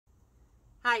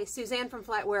Hi, Suzanne from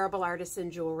Flatwearable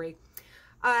Artisan Jewelry.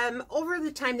 Over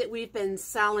the time that we've been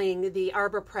selling the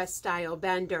Arbor Press style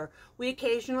bender, we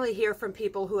occasionally hear from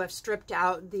people who have stripped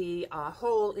out the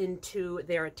hole into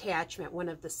their attachment, one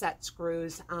of the set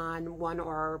screws on one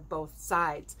or both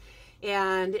sides.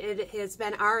 And it has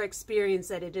been our experience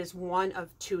that it is one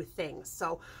of two things.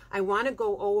 So I want to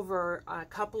go over a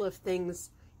couple of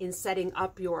things in setting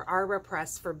up your Arbor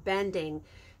Press for bending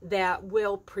that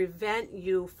will prevent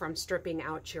you from stripping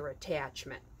out your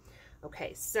attachment.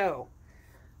 Okay, so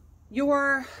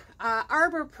your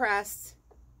Arbor Press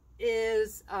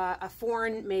is a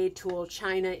foreign-made tool,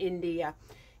 China, India,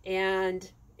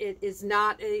 and it is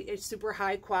not a super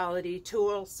high-quality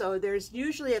tool, so there's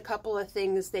usually a couple of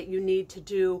things that you need to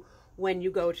do when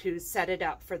you go to set it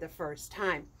up for the first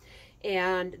time.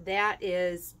 And that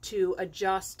is to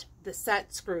adjust the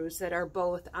set screws that are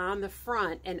both on the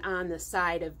front and on the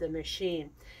side of the machine.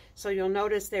 So you'll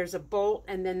notice there's a bolt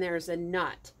and then there's a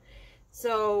nut.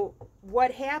 So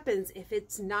what happens if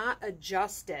it's not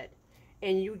adjusted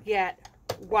and you get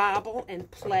wobble and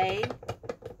play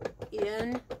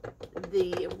in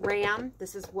the ram?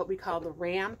 This is what we call the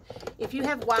ram. If you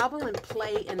have wobble and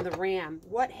play in the ram,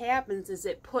 what happens is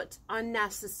it puts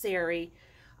unnecessary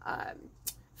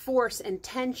force and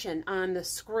tension on the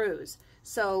screws.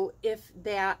 So if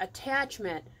that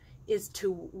attachment is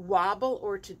to wobble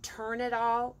or to turn at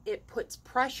all, it puts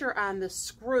pressure on the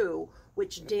screw,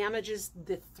 which damages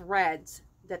the threads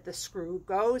that the screw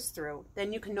goes through.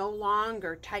 Then you can no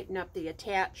longer tighten up the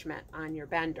attachment on your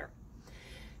bender.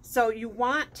 So you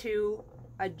want to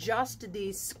adjust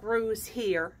these screws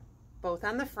here, both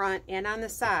on the front and on the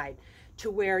side, to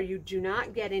where you do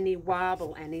not get any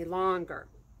wobble any longer.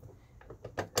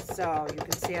 So you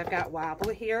can see I've got wobble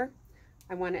here.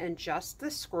 I want to adjust the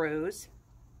screws,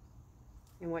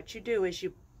 and what you do is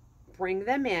you bring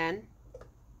them in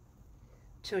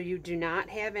till you do not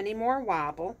have any more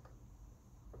wobble.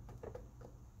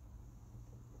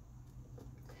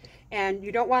 And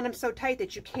you don't want them so tight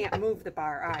that you can't move the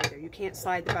bar either. You can't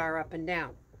slide the bar up and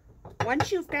down.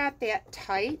 Once you've got that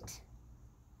tight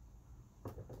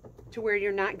to where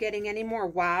you're not getting any more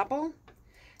wobble,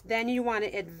 then you want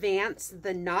to advance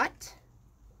the nut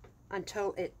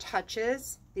until it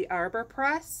touches the Arbor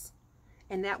Press,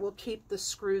 and that will keep the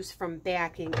screws from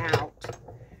backing out.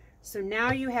 So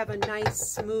now you have a nice,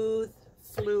 smooth,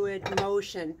 fluid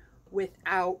motion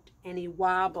without any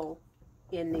wobble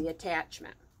in the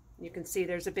attachment. You can see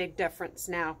there's a big difference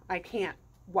now. I can't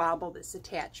wobble this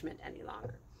attachment any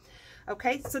longer.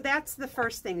 Okay, so that's the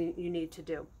first thing you need to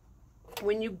do.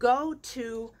 When you go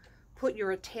to put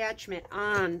your attachment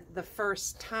on the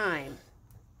first time,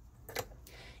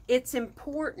 it's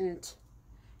important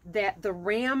that the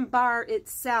ram bar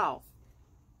itself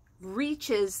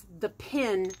reaches the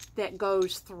pin that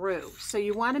goes through. So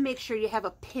you want to make sure you have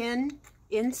a pin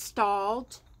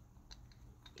installed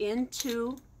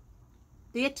into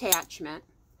the attachment.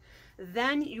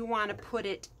 Then you want to put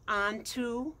it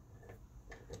onto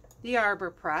the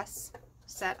Arbor Press,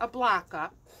 set a block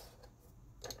up,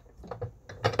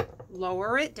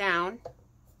 lower it down.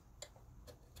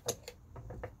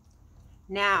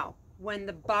 Now, when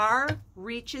the bar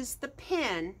reaches the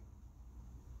pin,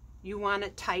 you want to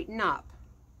tighten up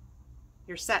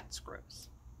your set screws.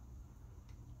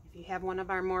 If you have one of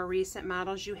our more recent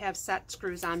models, you have set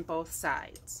screws on both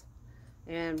sides.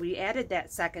 And we added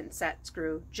that second set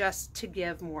screw just to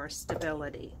give more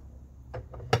stability.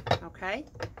 Okay?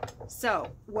 So,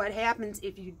 what happens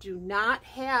if you do not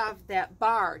have that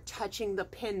bar touching the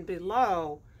pin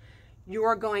below?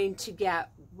 You're going to get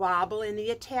wobble in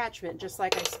the attachment, just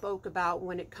like I spoke about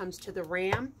when it comes to the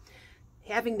ram.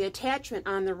 Having the attachment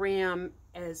on the ram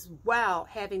as well,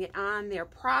 having it on there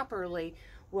properly,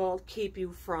 will keep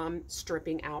you from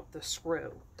stripping out the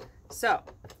screw. So,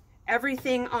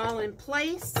 everything all in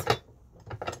place,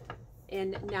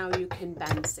 and now you can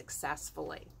bend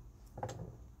successfully.